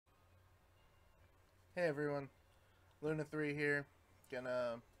Hey everyone, Luna3 here.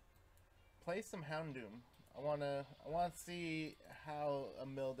 Gonna play some Houndoom. I wanna see how a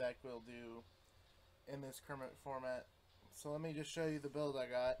mill deck will do in this current format. So let me just show you the build I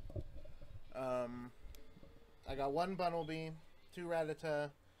got. I got one bunnelby, two rattata,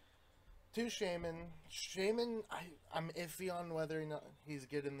 two shaman. Shaman, I'm iffy on whether or not he's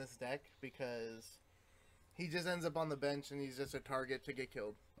good in this deck because he just ends up on the bench and he's just a target to get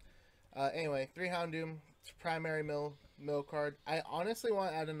killed. Anyway, 3 Houndoom, primary mill card. I honestly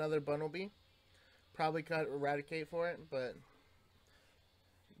want to add another bunnelby. Probably cut raticate for it, but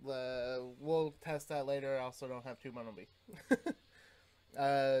we'll test that later. I also don't have 2 bunnelby.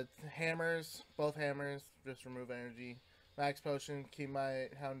 Hammers, both hammers, just remove energy. Max potion, keep my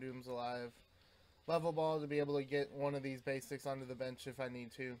Houndooms alive. Level ball to be able to get one of these basics onto the bench if I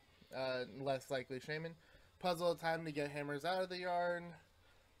need to. Less likely shaman. Puzzle time to get hammers out of the yard.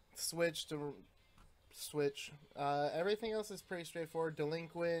 Switch. Everything else is pretty straightforward.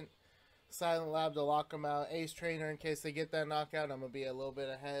 Delinquent, silent lab to lock them out. Ace trainer in case they get that knockout. I'm gonna be a little bit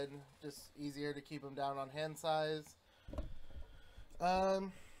ahead. Just easier to keep them down on hand size. I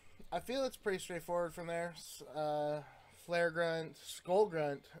feel it's pretty straightforward from there. Flare grunt, skull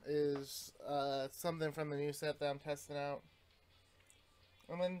grunt is something from the new set that I'm testing out.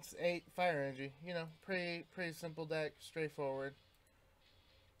 And then it's 8 fire energy. You know, pretty simple deck, straightforward.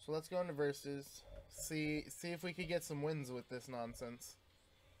 So let's go into versus. See if we could get some wins with this nonsense.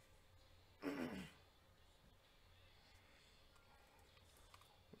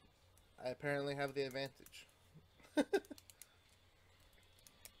 I apparently have the advantage.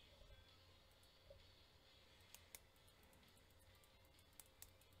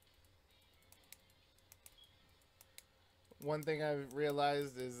 One thing I've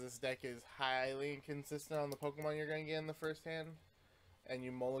realized is this deck is highly inconsistent on the Pokemon you're going to get in the first hand. And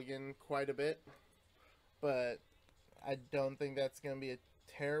you mulligan quite a bit. But I don't think that's going to be a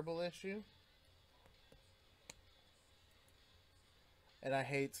terrible issue. And I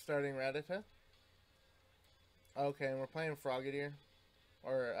hate starting Rattata. Okay, and we're playing Frogadier.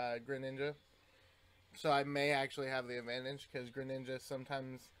 Or Greninja. So I may actually have the advantage because Greninja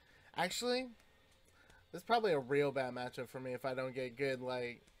sometimes... Actually, this is probably a real bad matchup for me if I don't get good,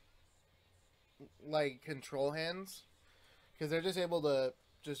 like control hands. Because they're just able to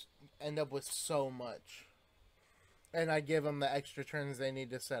just end up with so much. And I give them the extra turns they need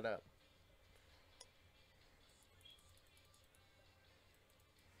to set up.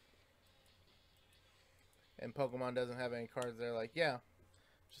 And Pokemon doesn't have any cards. They're like, yeah,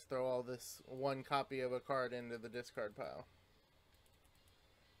 just throw all this one copy of a card into the discard pile.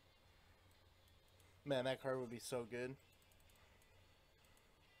 Man, that card would be so good.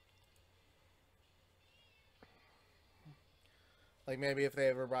 Like maybe if they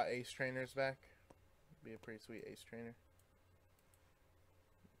ever brought Ace Trainers back. Be a pretty sweet Ace Trainer.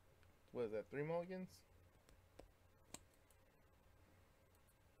 What is that, 3 mulligans?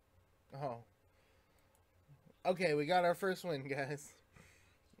 Oh. Okay, we got our first win, guys.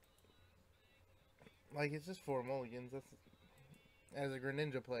 Like, it's just 4 mulligans. That's as a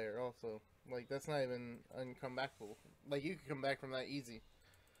Greninja player, also. Like, that's not even uncomebackable. Like, you could come back from that easy.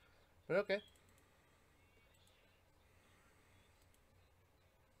 But okay.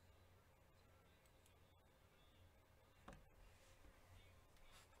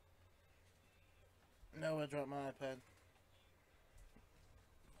 No, I dropped my iPad.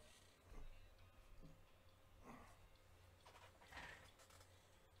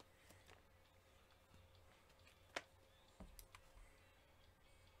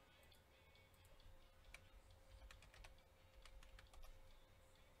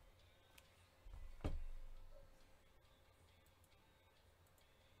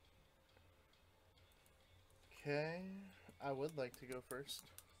 Okay, I would like to go first.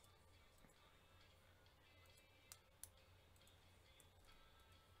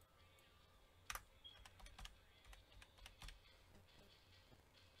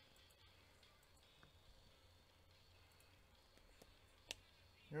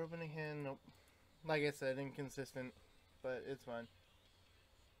 Your opening hand, nope. Like I said, inconsistent, but it's fine.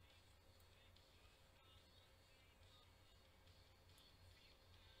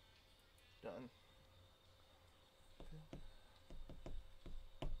 Done.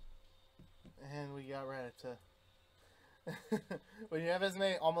 And we got Rattata. When you have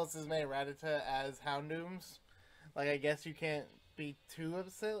almost as many Rattata as Houndooms, like I guess you can't be too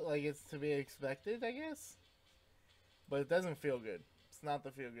upset. Like it's to be expected, I guess. But it doesn't feel good. It's not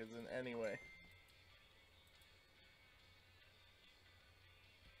the feel goods in any way.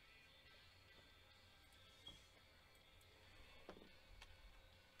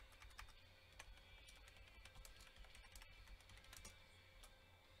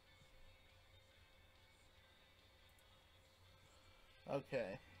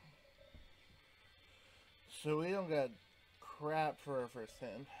 Okay. So we don't got crap for our first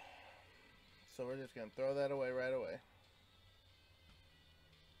hand. So we're just gonna throw that away right away.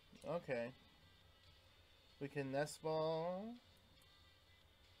 Okay. We can nest ball.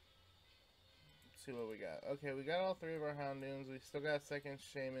 Let's see what we got. Okay, we got all three of our Houndooms. We still got second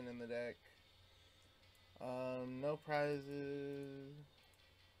Shaman in the deck. No prizes.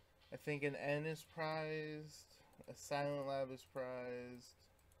 I think an N is prized. A Silent Lab is prized.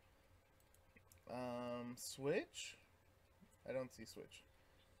 Switch? I don't see Switch.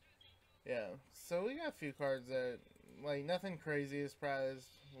 Yeah, so we got a few cards that, like, nothing crazy is prized.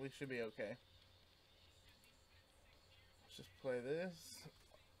 We should be okay. Let's just play this.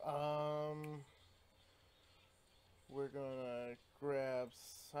 We're gonna grab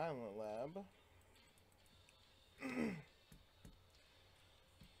Silent Lab.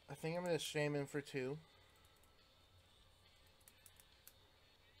 I think I'm gonna Shaman for 2.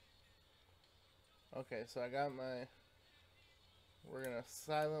 Okay, so I got my... We're gonna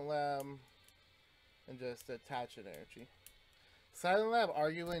Silent Lab and just attach an energy. Silent Lab,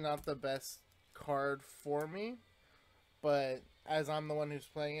 arguably not the best card for me, but as I'm the one who's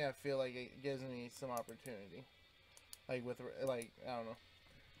playing it, I feel like it gives me some opportunity. Like with, like, I don't know.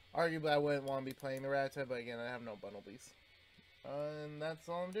 Arguably, I wouldn't want to be playing the Raticate, but again, I have no bunnelbys. And that's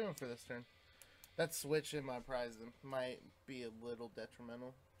all I'm doing for this turn. That switch in my prize might be a little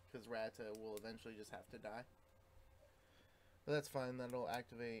detrimental, because Raticate will eventually just have to die. But that's fine, that'll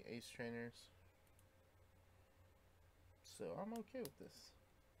activate Ace Trainers. So I'm okay with this.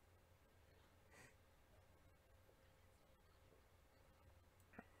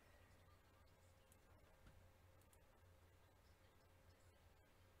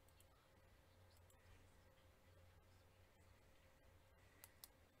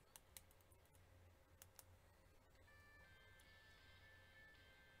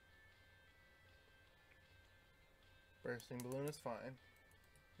 Bursting Balloon is fine.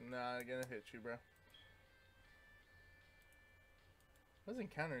 Not gonna hit you, bro. What does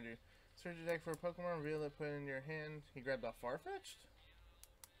Encounter do? Search your deck for a Pokemon, reveal it, put it in your hand. He grabbed off Farfetch'd?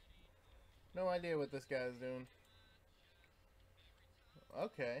 No idea what this guy's doing.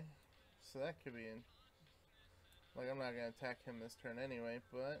 Okay. So that could be in. Like, I'm not gonna attack him this turn anyway,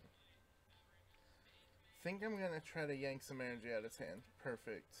 but I think I'm gonna try to yank some energy out of his hand.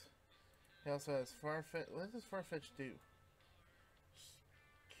 Perfect. He also has Farfetch. What does Farfetch do?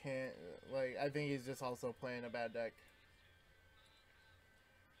 Can't, like, I think he's just also playing a bad deck.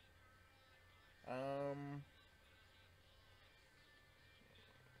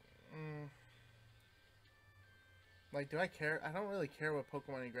 Like, do I care? I don't really care what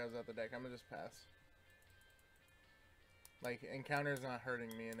Pokemon he grabs out the deck. I'm gonna just pass. Like, Encounter's not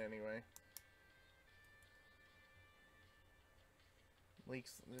hurting me in any way.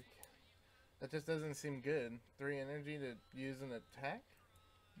 Leaks. That just doesn't seem good. 3 energy to use an attack?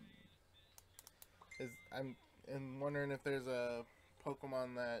 I'm wondering if there's a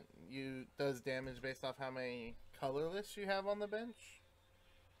Pokemon that does damage based off how many colorless you have on the bench.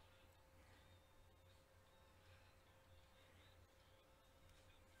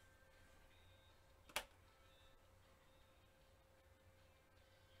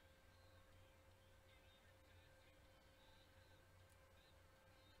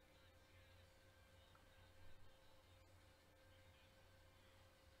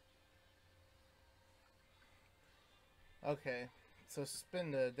 Okay, so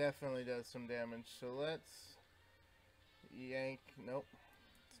Spinda definitely does some damage, so let's yank. Nope.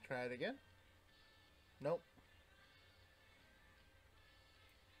 Let's try it again. Nope.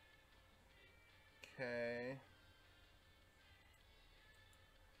 Okay.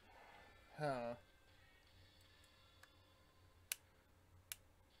 Huh.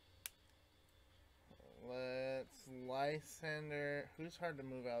 Let's Lysandre. Who's hard to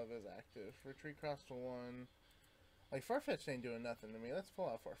move out of his active? Retreat cost 1. Like, Farfetch'd ain't doing nothing to me. Let's pull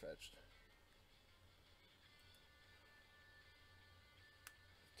out Farfetch'd.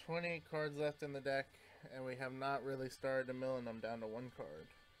 28 cards left in the deck, and we have not really started to mill, and I'm down to 1 card.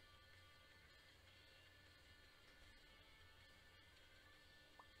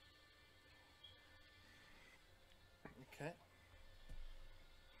 Okay.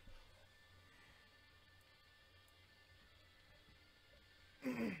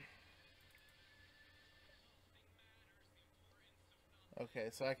 Okay,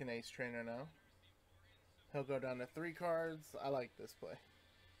 so I can Ace Trainer now. He'll go down to 3 cards. I like this play.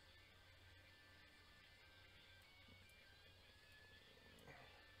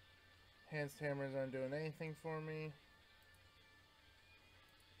 Hand Hammers aren't doing anything for me.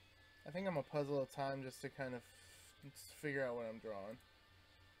 I think I'm a puzzle of time just to kind of figure out what I'm drawing.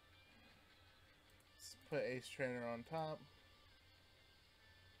 put Ace Trainer on top.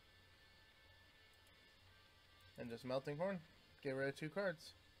 And just Melting Horn. Get rid of 2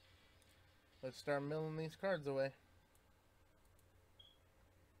 cards. Let's start milling these cards away.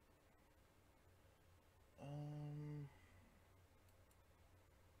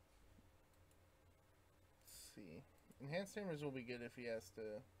 Let's see. Enhanced Hammers will be good if he has to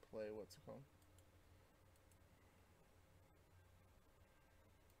play what's it called.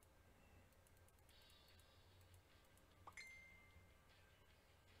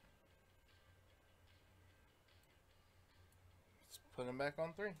 Let's put him back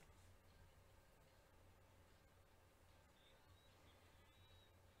on 3.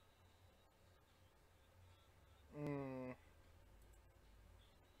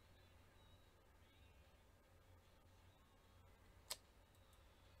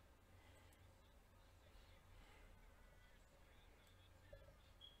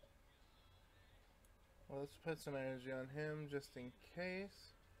 Well, let's put some energy on him just in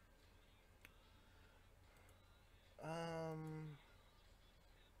case.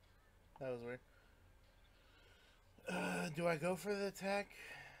 That was weird. Do I go for the attack?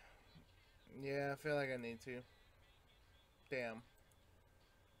 Yeah, I feel like I need to. Damn.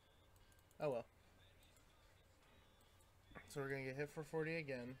 Oh well. So we're gonna get hit for 40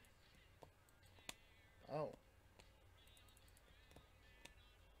 again. Oh.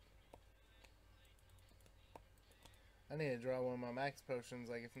 I need to draw one of my max potions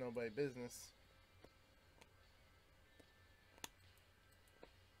like it's nobody business.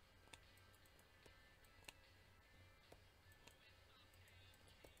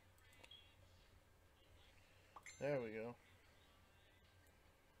 There we go.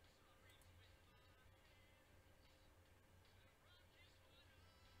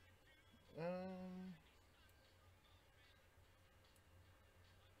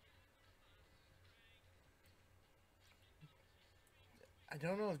 I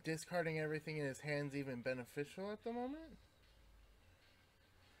don't know if discarding everything in his hand's even beneficial at the moment.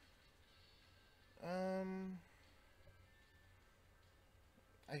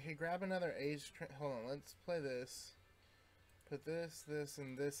 I could grab another Ace. Hold on, let's play this. Put this, this,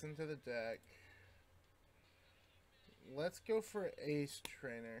 and this into the deck. Let's go for Ace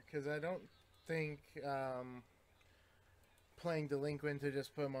Trainer, because I don't think playing Delinquent to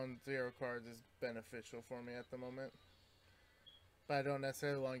just put him on 0 cards is beneficial for me at the moment. But I don't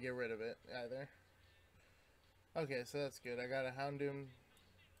necessarily want to get rid of it either. Okay, so that's good. I got a Houndoom.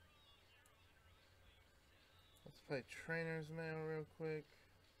 Let's play Trainer's Mail real quick.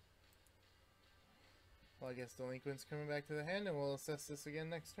 Well, I guess Delinquent's coming back to the hand, and we'll assess this again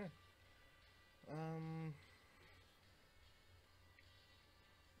next turn. I'm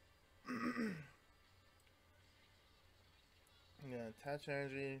gonna attach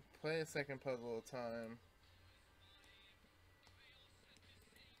energy, play a second puzzle at a time.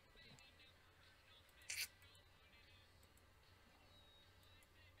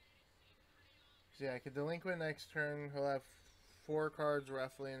 So yeah, I could Delinquent next turn. He'll have 4 cards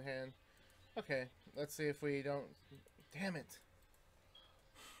roughly in hand. Okay, let's see if we don't... Damn it!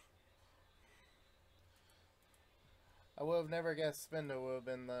 I would have never guessed Spindle would have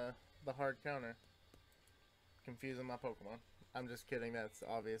been the hard counter. Confusing my Pokemon. I'm just kidding, that's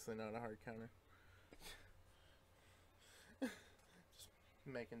obviously not a hard counter. Just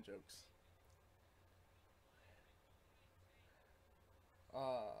making jokes.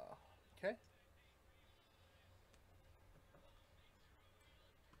 Okay.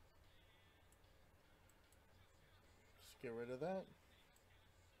 Just get rid of that.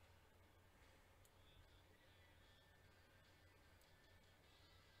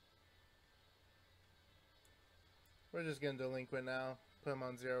 We're just gonna Delinquent now. Put him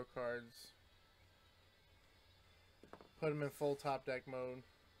on 0 cards. Put him in full top deck mode.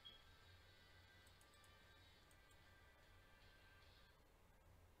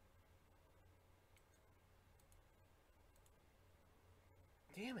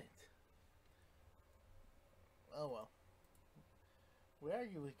 Damn it. Oh well. We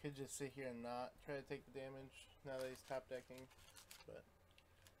arguably could just sit here and not try to take the damage now that he's top decking, but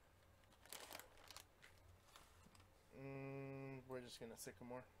we're just gonna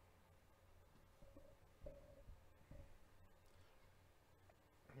Sycamore.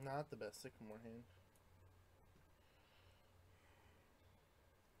 Not the best Sycamore hand.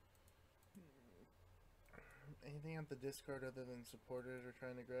 Anything at the discard other than supporters we're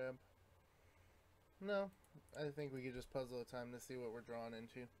trying to grab? No, I think we could just puzzle a time to see what we're drawing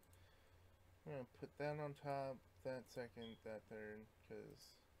into. I'm gonna put that on top, that second, that third,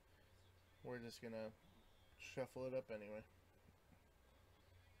 because we're just gonna shuffle it up anyway.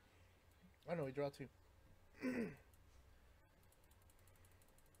 Oh no, we draw 2. Okay.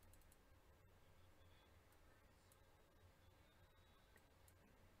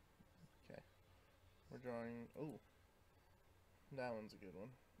 We're drawing. Oh, that one's a good one.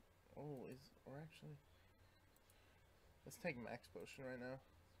 Oh, we're actually. Let's take max potion right now.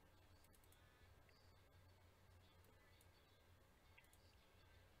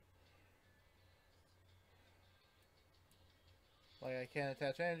 Like, I can't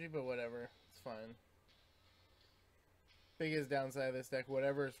attach energy, but whatever. It's fine. Biggest downside of this deck,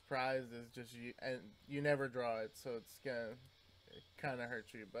 whatever is prized is just you, and you never draw it, so it's gonna kind of hurt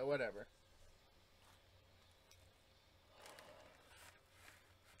you, but whatever.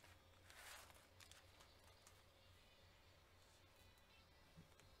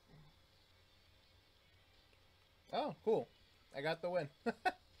 Oh, cool. I got the win.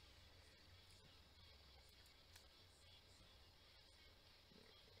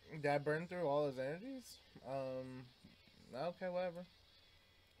 Did I burn through all his energies? Okay, whatever.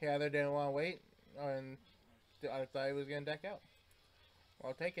 He either didn't want to wait, and I thought he was going to deck out.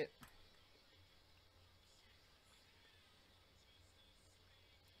 I'll take it.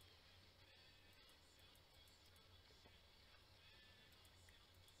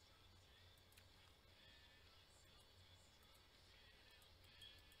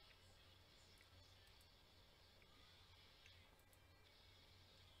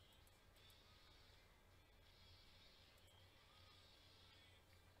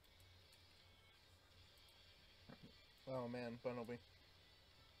 Oh man, bunnelby.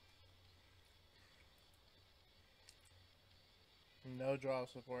 No draw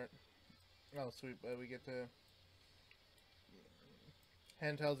support. Oh sweet, but we get to...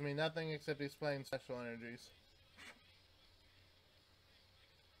 Hand tells me nothing except he's playing special energies.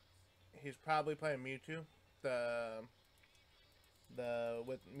 He's probably playing Mewtwo.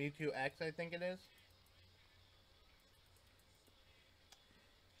 With Mewtwo X, I think it is.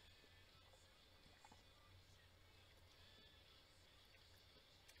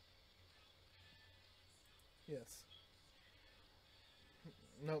 Yes.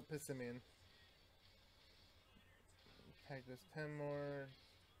 Nope, Pissimian. Cactus 10 more.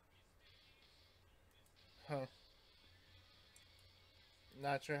 Huh.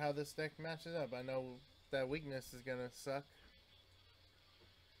 Not sure how this deck matches up. I know that weakness is gonna suck.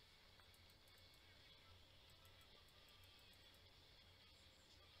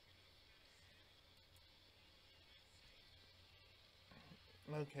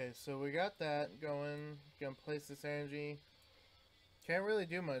 Okay, so we got that going. Gonna place this energy. Can't really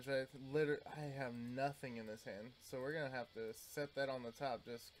do much. I have nothing in this hand, so we're gonna have to set that on the top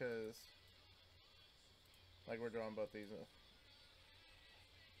just because, like, we're drawing both these.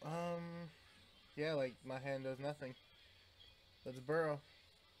 Yeah, like my hand does nothing. Let's burrow.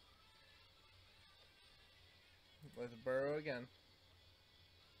 Let's burrow again.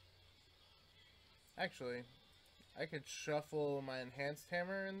 Actually, I could shuffle my enhanced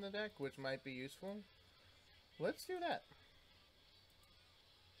hammer in the deck, which might be useful. Let's do that.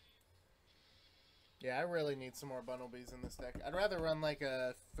 Yeah, I really need some more bunnelbys in this deck. I'd rather run like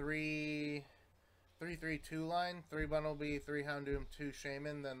a 3-3-2 line, 3 bunnelby, 3 Houndoom, 2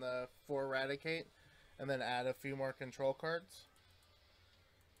 shaman, than the 4 raticate, and then add a few more control cards.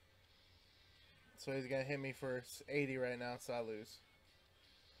 So he's gonna hit me for 80 right now, so I lose.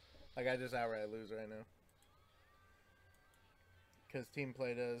 Like, I just outright lose right now. Because team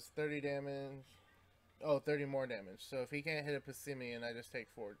play does 30 damage. Oh, 30 more damage. So if he can't hit a Pissimian, I just take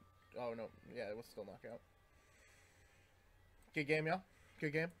 4. Oh, no. Yeah, it will still knock out. Good game, y'all.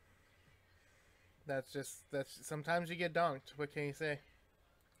 Good game. That's sometimes you get donked. What can you say?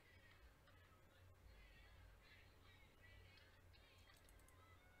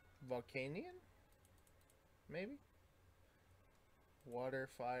 Volcanian? Maybe? Water,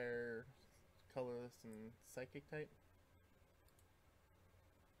 fire, colorless, and psychic type?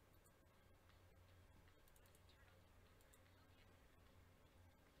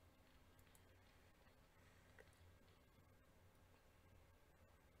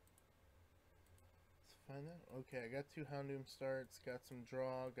 Find that? Okay, I got 2 Houndoom starts, got some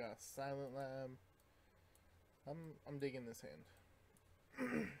draw, got Silent Lab. I'm digging this hand.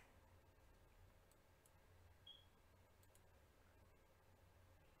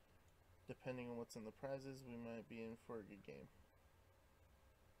 Depending on what's in the prizes, we might be in for a good game.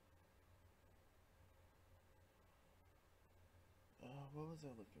 What was I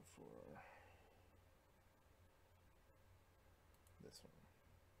looking for? This one.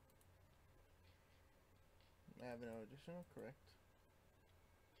 I have no additional, correct.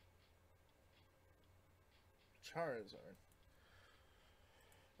 Charizard.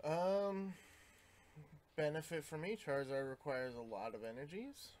 benefit for me, Charizard requires a lot of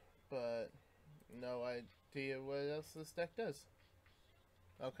energies, but no idea what else this deck does.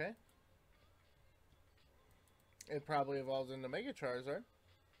 Okay. It probably evolves into Mega Charizard.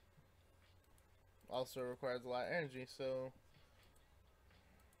 Also requires a lot of energy, so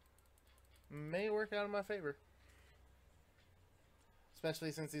may work out in my favor.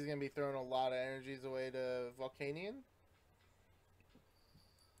 Especially since he's going to be throwing a lot of energies away to Volcanion.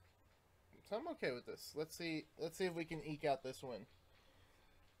 So I'm okay with this. Let's see if we can eke out this win.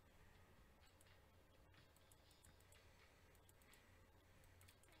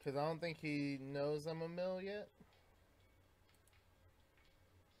 Because I don't think he knows I'm a mill yet.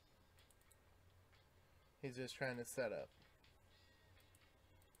 He's just trying to set up.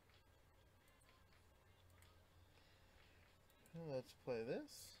 Let's play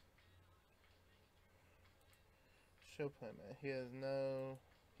this. Show playmat. He has no...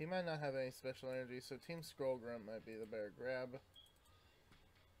 He might not have any special energy, so Team Scroll Grunt might be the better grab.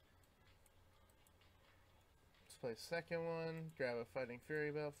 Let's play second one. Grab a Fighting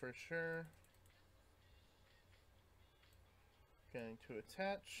Fury Belt for sure. Going to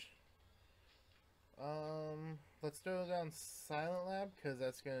attach. Let's throw down Silent Lab, because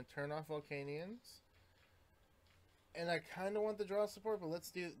that's going to turn off Volcanions. And I kind of want the draw support, but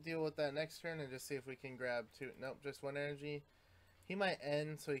let's deal with that next turn and just see if we can grab two. Nope, just one energy. He might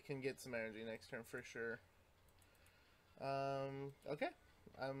end, so he can get some energy next turn for sure. Okay.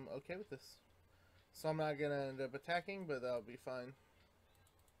 I'm okay with this. So I'm not going to end up attacking, but that'll be fine.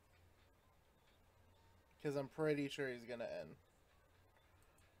 Because I'm pretty sure he's going to end.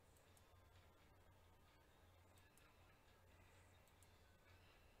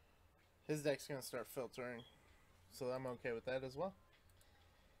 His deck's going to start filtering. So I'm okay with that as well.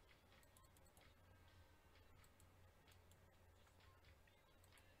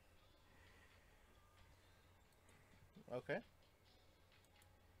 Okay.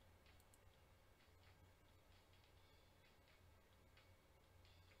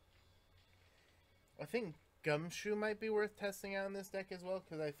 I think Gumshoe might be worth testing out in this deck as well,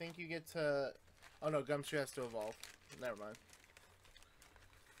 because I think you get to... Oh no, Gumshoe has to evolve. Never mind.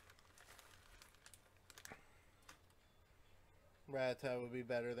 Rattata would be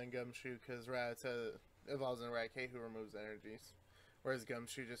better than Gumshoe, because Rattata evolves in Raticate, who removes energies. Whereas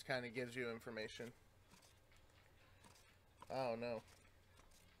Gumshoe just kind of gives you information. Oh no.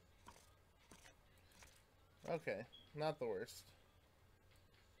 Okay, not the worst.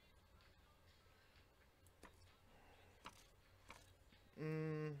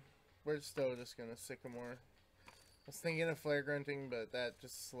 We're still just gonna Sycamore. I was thinking of Flare Grunting, but that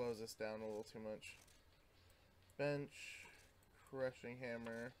just slows us down a little too much. Bench. Crushing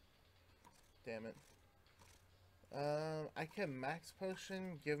Hammer. Damn it. I can Max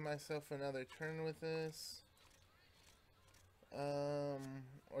Potion, give myself another turn with this.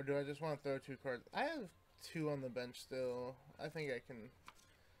 Or do I just want to throw two cards? I have two on the bench still. I think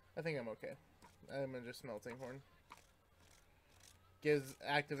I'm okay. I'm gonna just Melting Horn.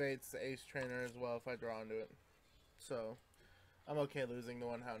 Activates the Ace Trainer as well if I draw into it. So, I'm okay losing the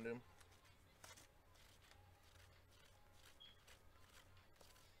one Houndoom.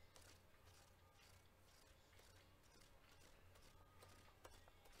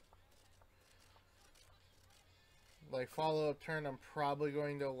 Like, follow-up turn, I'm probably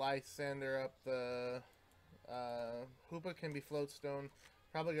going to Lysandre up the... Hoopa can be Floatstone.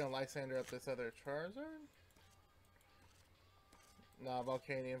 Probably going to Lysandre up this other Charizard? Nah,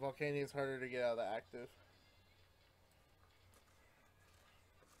 Volcanion. Volcanion's harder to get out of the active.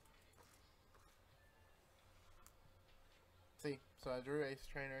 See, so I drew Ace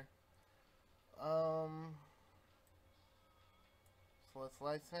Trainer. So let's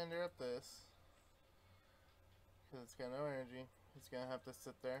Lysandre up this. Because it's got no energy. It's going to have to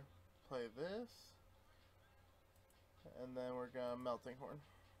sit there. Play this. And then we're going to Melting Horn.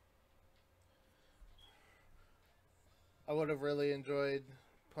 I would have really enjoyed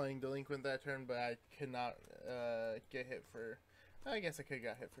playing Delinquent that turn, but I could not get hit for... I guess I could have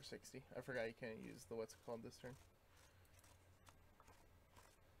got hit for 60. I forgot you can't use the what's it called this turn.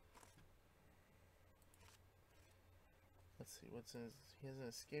 Let's see, what's his... He has an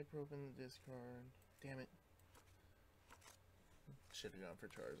escape rope in the discard. Damn it. Should have gone for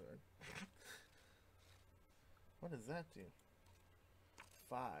Charizard. What does that do?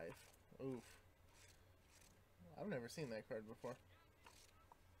 5. Oof. I've never seen that card before.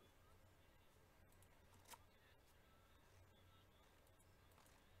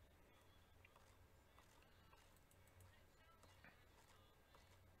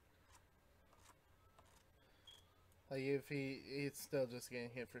 Like if he's still just getting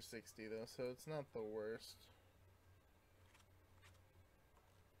hit for 60 though, so it's not the worst.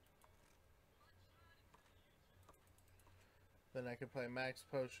 Then I could play max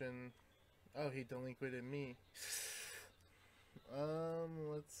potion. Oh, he delinquented me.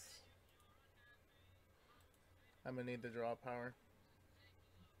 Let's. I'm gonna need the draw power.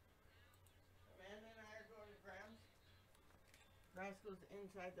 Amanda and I are going to grounds. Rascal's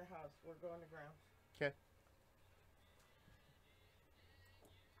inside the house. We're going to grounds. Okay.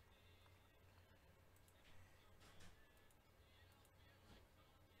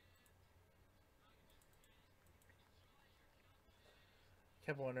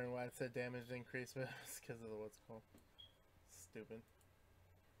 Kept wondering why it said damage increase, but it's because of the what's called. Stupid.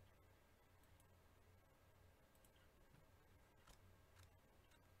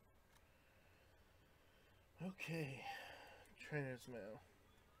 Okay. Trainer's mail.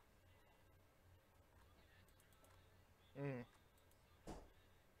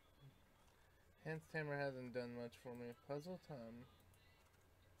 Hans Tamer hasn't done much for me. Puzzle time.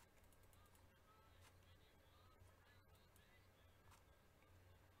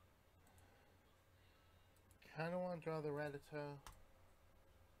 Kinda want to draw the Rattata.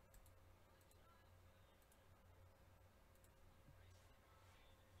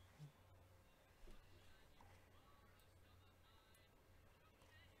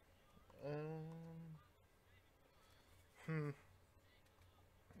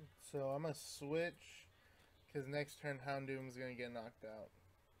 So I'm gonna switch because next turn Houndoom is gonna get knocked out.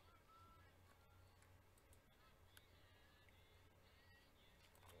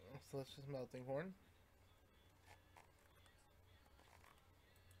 So let's just Melting Horn.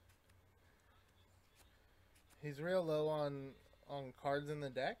 He's real low on cards in the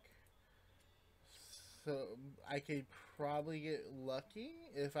deck, so I could probably get lucky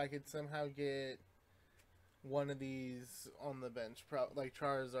if I could somehow get one of these on the bench, like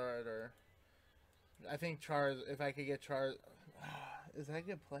Charizard or I think if I could get is that a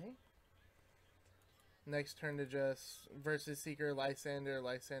good play? Next turn to just versus Seeker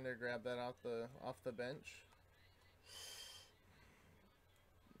Lysandre grab that off the bench,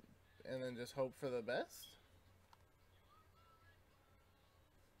 and then just hope for the best.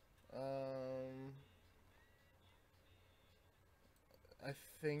 I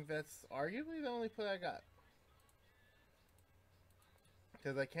think that's arguably the only play I got.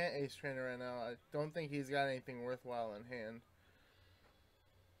 Because I can't Ace Trainer right now. I don't think he's got anything worthwhile in hand.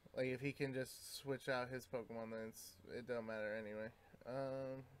 Like, if he can just switch out his Pokemon, then it don't matter anyway.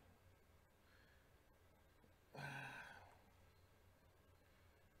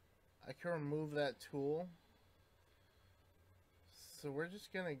 I can remove that tool. So we're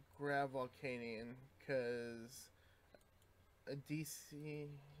just going to grab Volcanion, because a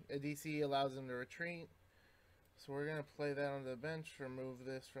DC allows him to retreat. So we're going to play that on the bench, remove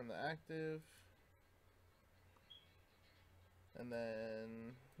this from the active. And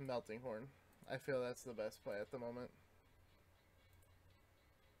then Melting Horn. I feel that's the best play at the moment.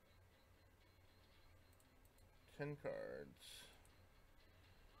 10 cards.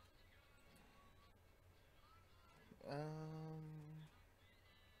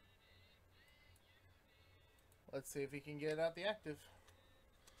 Let's see if he can get out the active.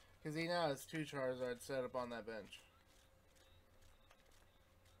 Because he now has 2 Charizards set up on that bench.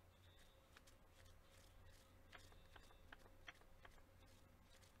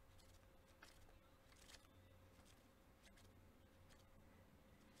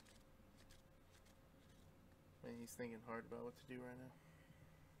 And he's thinking hard about what to do right now.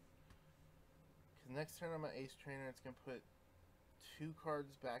 Because next turn on my Ace Trainer, it's going to put 2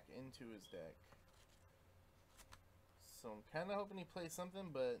 cards back into his deck. So I'm kind of hoping he plays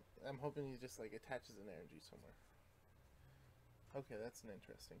something, but I'm hoping he just like attaches an energy somewhere. Okay, that's an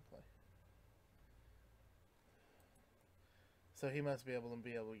interesting play. So he must be able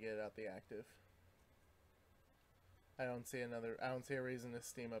to get out the active. I don't see a reason to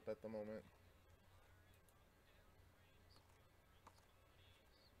steam up at the moment.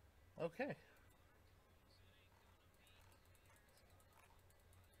 Okay.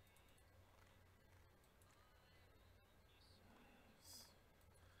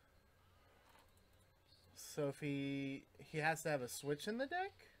 So if he has to have a switch in the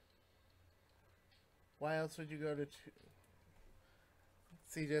deck? Why else would you go to two?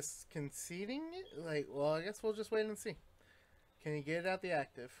 Is he just conceding it? Like, well, I guess we'll just wait and see. Can he get it out the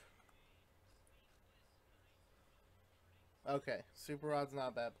active? Okay, Super Rod's not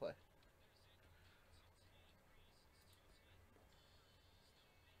a bad play.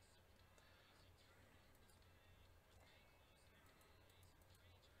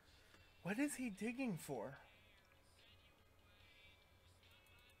 What is he digging for?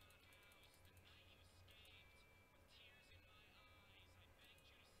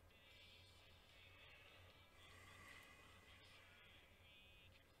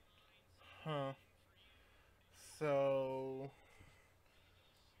 Huh. So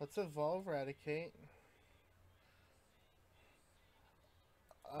let's evolve Raticate.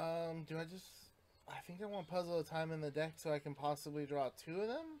 Do I just... I think I want Puzzle of Time in the deck so I can possibly draw 2 of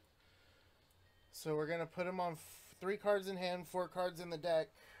them. So we're going to put them on 3 cards in hand, 4 cards in the deck.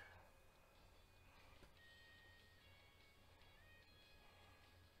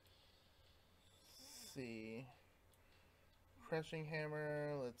 Let's see. Crushing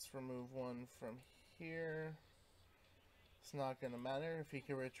Hammer. Let's remove 1 from here. It's not going to matter. If he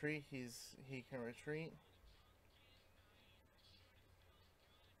can retreat, he can retreat.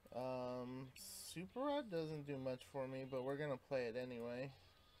 Super Rod doesn't do much for me, but we're going to play it anyway.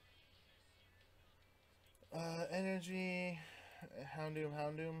 Energy.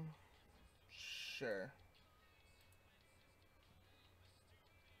 Houndoom. Sure.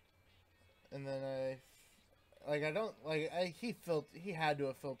 And then he had to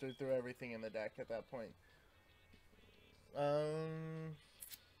have filtered through everything in the deck at that point.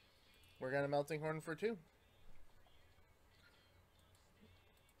 We're gonna Melting Horn for 2.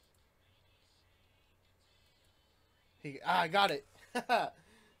 I got it.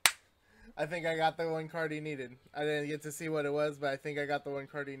 I think I got the 1 card he needed. I didn't get to see what it was, but I think I got the 1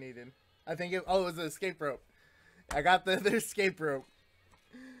 card he needed. It was an escape rope. I got the escape rope.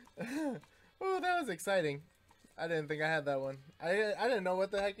 Oh, that was exciting. I didn't think I had that one. I didn't know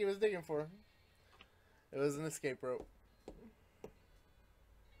what the heck he was digging for. It was an escape rope.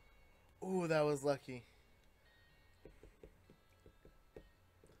 Ooh, that was lucky.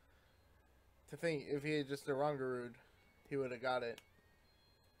 To think, if he had just a Rongarood, he would have got it.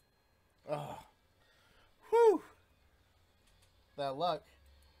 Oh. Whew. That luck.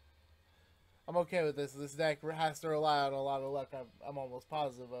 I'm okay with this. This deck has to rely on a lot of luck. I'm almost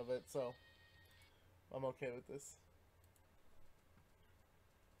positive of it, so I'm okay with this.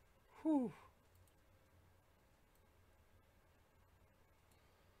 Whew.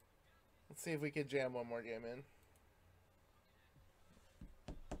 Let's see if we can jam 1 more game in.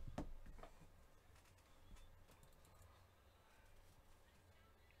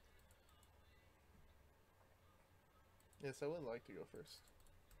 Yes, I would like to go first.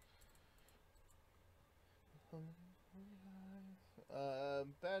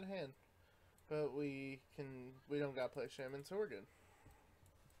 Bad hand. But we don't gotta play Shaman, so we're good.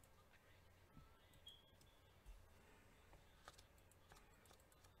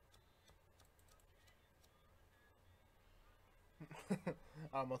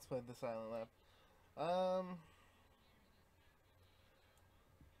 I almost played the Silent Lab.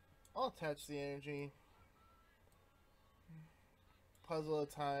 I'll attach the energy. Puzzle of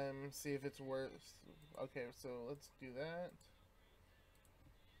Time, see if it's worth... Okay, so let's do that.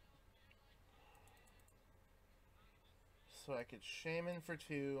 So I could Shaman for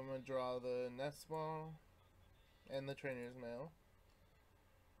 2. I'm going to draw the Nest Ball and the Trainer's Mail.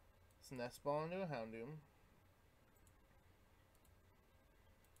 It's Nest Ball into a Houndoom.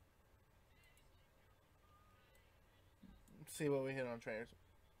 See what we hit on Trainers.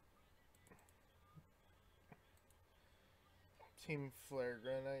 Team Flare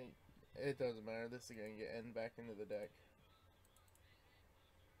Granite. It doesn't matter. This is going to get N back into the deck.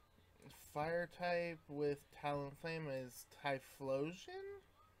 Fire type with Talonflame is Typhlosion,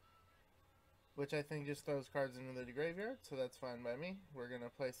 which I think just throws cards into the graveyard, so that's fine by me. We're going to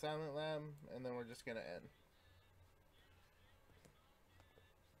play Silent Lab, and then we're just going to end.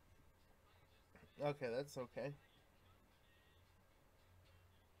 Okay, that's okay.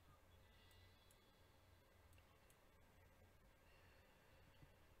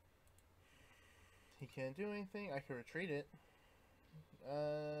 He can't do anything. I can retreat it.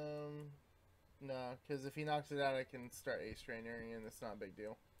 No, because if he knocks it out, I can start Ace Trainer, and it's not a big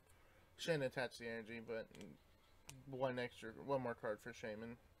deal. Shouldn't attach the energy, but one more card for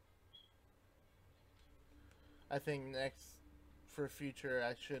Shaman. I think next, for future,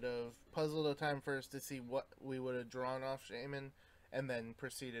 I should have puzzled a time first to see what we would have drawn off Shaman, and then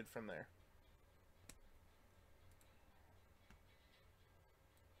proceeded from there.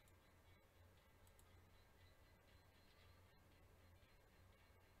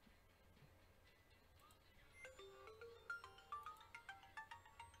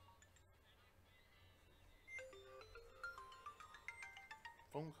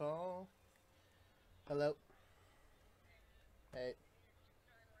 Phone call. Hello. Hey.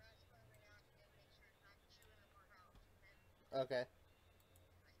 Okay.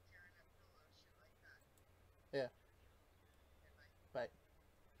 Yeah. Bye.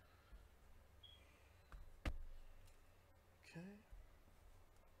 Okay.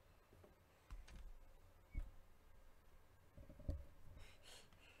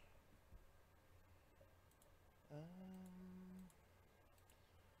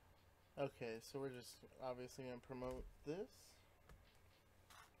 Okay, so we're just obviously gonna promote this.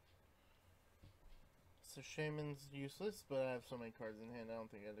 So Shaman's useless, but I have so many cards in hand, I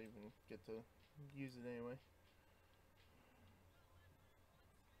don't think I'd even get to use it anyway.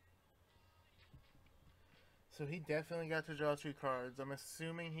 So he definitely got to draw 2 cards. I'm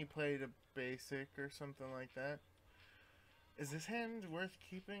assuming he played a basic or something like that. Is this hand worth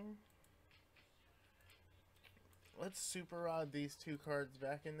keeping? Let's super rod these 2 cards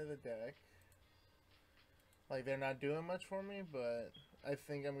back into the deck. Like, they're not doing much for me, but I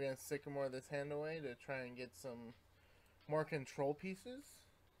think I'm going to sycamore this hand away to try and get some more control pieces.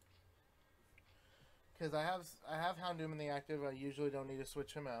 Because I have Houndoom in the active. I usually don't need to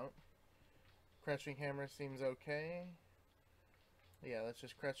switch him out. Crouching Hammer seems okay. Yeah, let's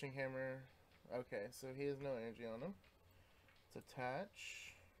just Crouching Hammer. Okay, so he has no energy on him. Let's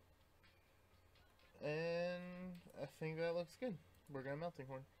attach. And I think that looks good. We're going to Melting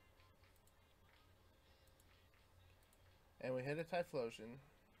Horn. And we hit a Typhlosion.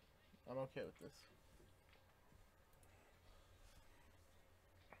 I'm okay with this.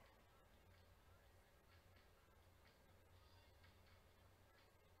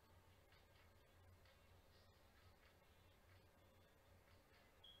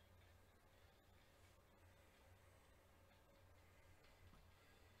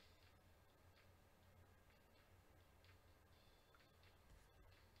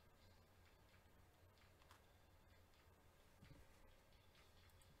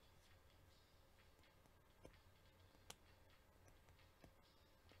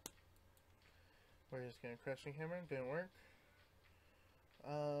 We're just gonna Crushing Hammer. Didn't work.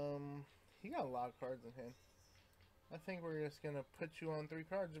 He got a lot of cards in hand. I think we're just gonna put you on 3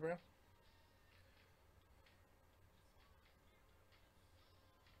 cards, bro.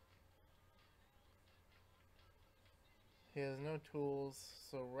 He has no tools,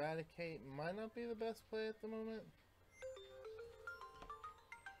 so Raticate might not be the best play at the moment.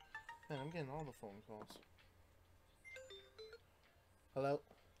 Man, I'm getting all the phone calls. Hello?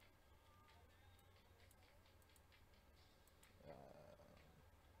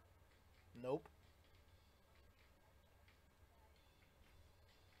 Nope.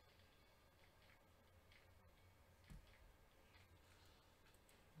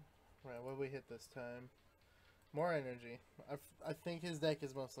 Right, what did we hit this time? More energy. I think his deck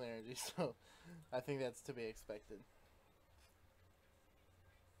is mostly energy, so I think that's to be expected.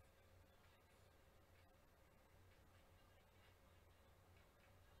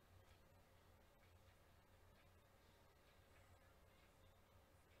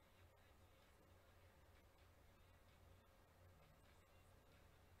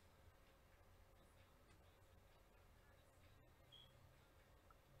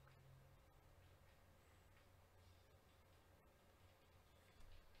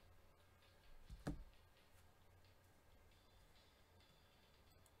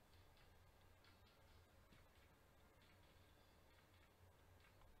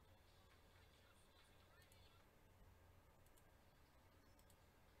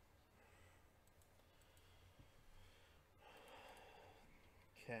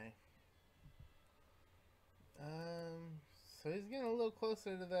 Okay. So he's getting a little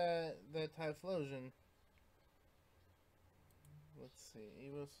closer to that Typhlosion. Let's see,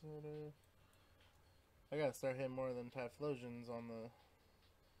 Evo Soda. I gotta start hitting more than Typhlosions on the...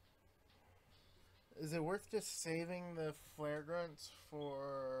 Is it worth just saving the Flare Grunts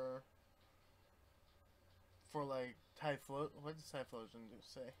for like what does Typhlosion do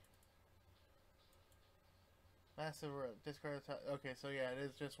say? Massive Rope, discard a okay, so yeah, it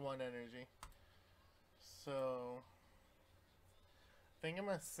is just 1 energy. So I think I'm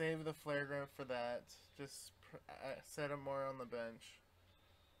gonna save the Flare Grunt for that. Just set him more on the bench.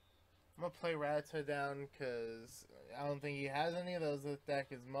 I'm gonna play Rattata down because I don't think he has any of those. This deck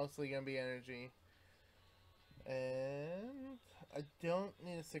is mostly gonna be energy. And I don't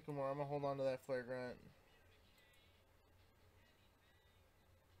need a Sycamore. I'm gonna hold on to that Flare Grunt.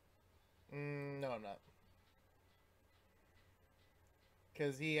 No, I'm not.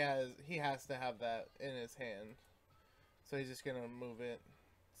 Because he has to have that in his hand. So he's just gonna move it.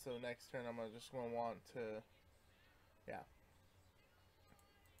 So next turn I'm just gonna want to, yeah.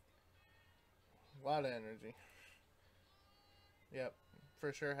 A lot of energy. Yep,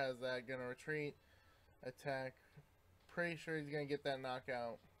 for sure has that. Gonna retreat, attack. Pretty sure he's gonna get that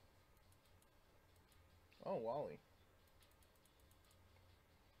knockout. Oh, Wally.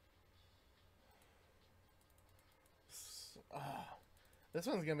 This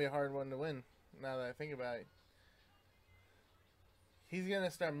one's gonna be a hard one to win. Now that I think about it, he's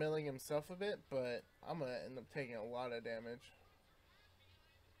gonna start milling himself a bit, but I'm gonna end up taking a lot of damage.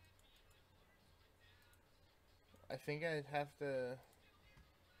 I think I'd have to...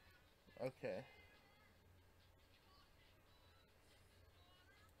 Okay.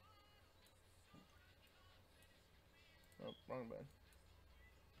 Oh, wrong button.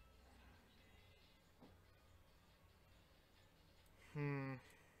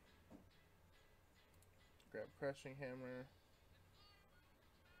 Grab crushing hammer.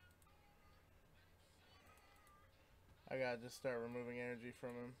 I gotta just start removing energy from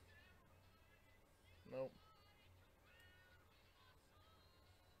him. Nope.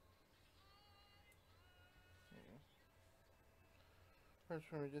 First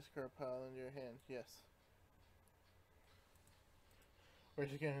from a discard pile into your hand. Yes. We're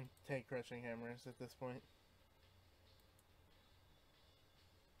just gonna take crushing hammers at this point.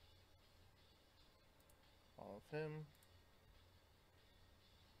 All of him.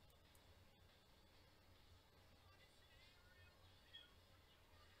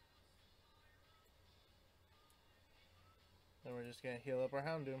 Then we're just gonna heal up our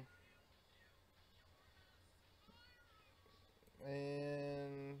Houndoom.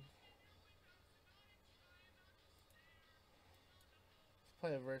 And let's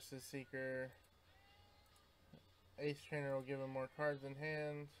play a Versus Seeker. Ace Trainer will give him more cards in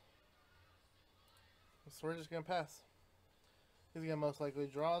hand. So we're just gonna pass. He's gonna most likely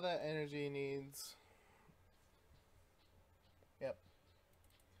draw that energy he needs. Yep.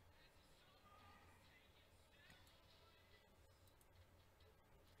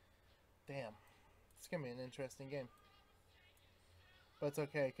 Damn. It's gonna be an interesting game. But it's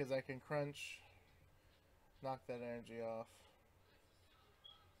okay, because I can crunch, knock that energy off.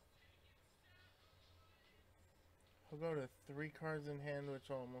 He'll go to 3 cards in hand,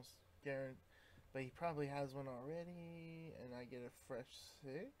 which almost guarantee. But he probably has one already, and I get a fresh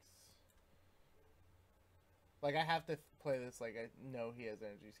 6? Like, I have to play this like I know he has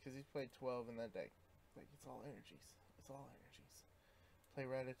energies, because he's played 12 in that deck. Like, it's all energies. It's all energies. Play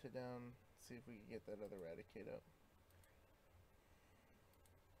Raticate down, see if we can get that other Raticate up.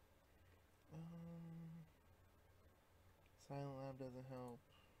 Silent Lab doesn't help.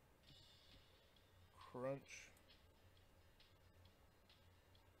 Crunch.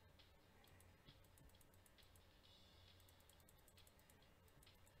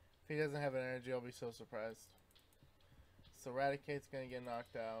 If he doesn't have an energy, I'll be so surprised. So Raticate's gonna get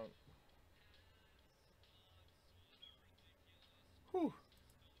knocked out. Whew.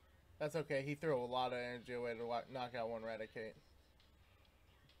 That's okay. He threw a lot of energy away to knock out one Raticate.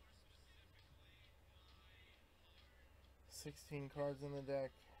 16 cards in the deck.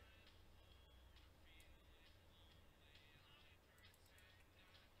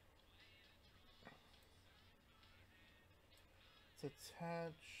 Let's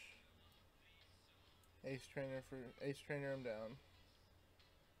attach Ace Trainer him down.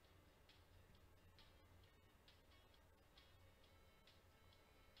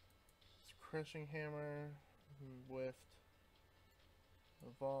 It's Crushing Hammer, whiffed,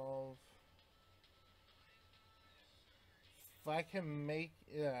 evolve. If I can make,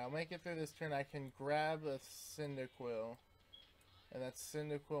 I'll make it through this turn. I can grab a Cyndaquil, and that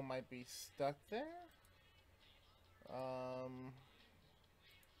Cyndaquil might be stuck there.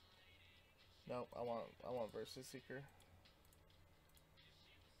 Nope. I want Versus Seeker.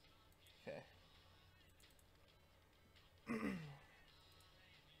 Okay.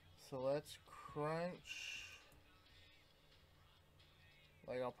 So let's crunch.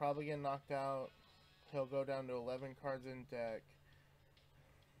 Like, I'll probably get knocked out. He'll go down to 11 cards in deck.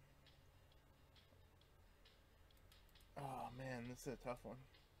 Oh man, this is a tough one.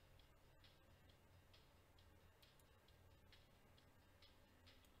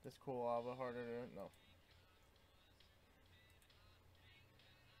 This cool lava harder to... No.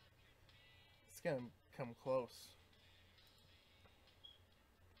 It's gonna come close.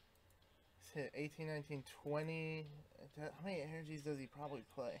 He's hit 18, 19, 20. How many energies does he probably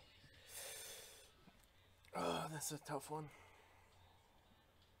play? Oh, that's a tough one.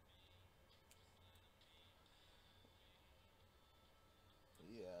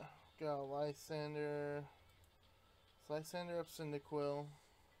 Yeah. Got Lysandre. Lysandre up Cyndaquil.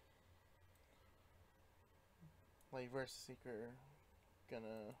 Like Versus Seeker.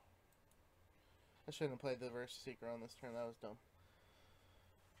 Gonna... I shouldn't have played the Versus Seeker on this turn. That was dumb.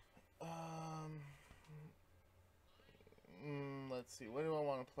 Let's see. What do I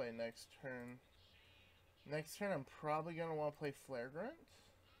want to play next turn? Next turn, I'm probably going to want to play Flare Grunt.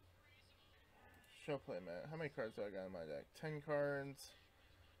 Show play, man. How many cards do I got in my deck? 10 cards.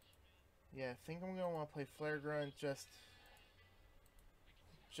 Yeah, I think I'm going to want to play Flare Grunt just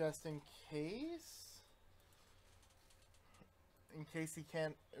in case. In case he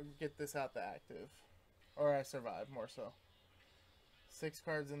can't get this out the active. Or I survived, more so. 6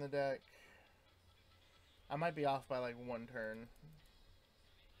 cards in the deck. I might be off by like 1 turn.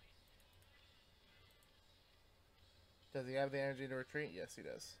 Does he have the energy to retreat? Yes, he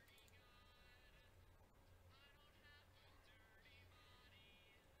does.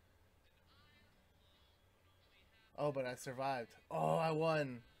 Oh, but I survived. Oh, I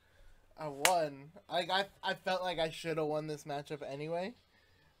won. I won. I felt like I should have won this matchup anyway.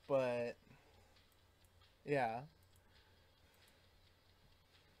 But, yeah.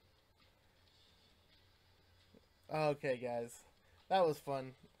 Okay, guys. That was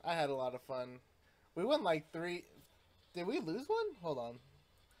fun. I had a lot of fun. We won like 3... Did we lose one? Hold on.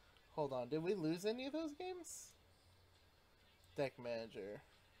 Hold on. Did we lose any of those games? Deck manager.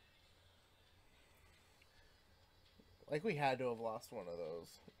 Like, we had to have lost one of those.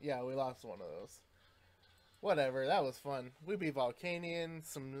 Yeah, we lost one of those. Whatever, that was fun. We beat Volcanion,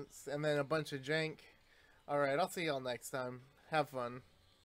 and then a bunch of jank. Alright, I'll see y'all next time. Have fun.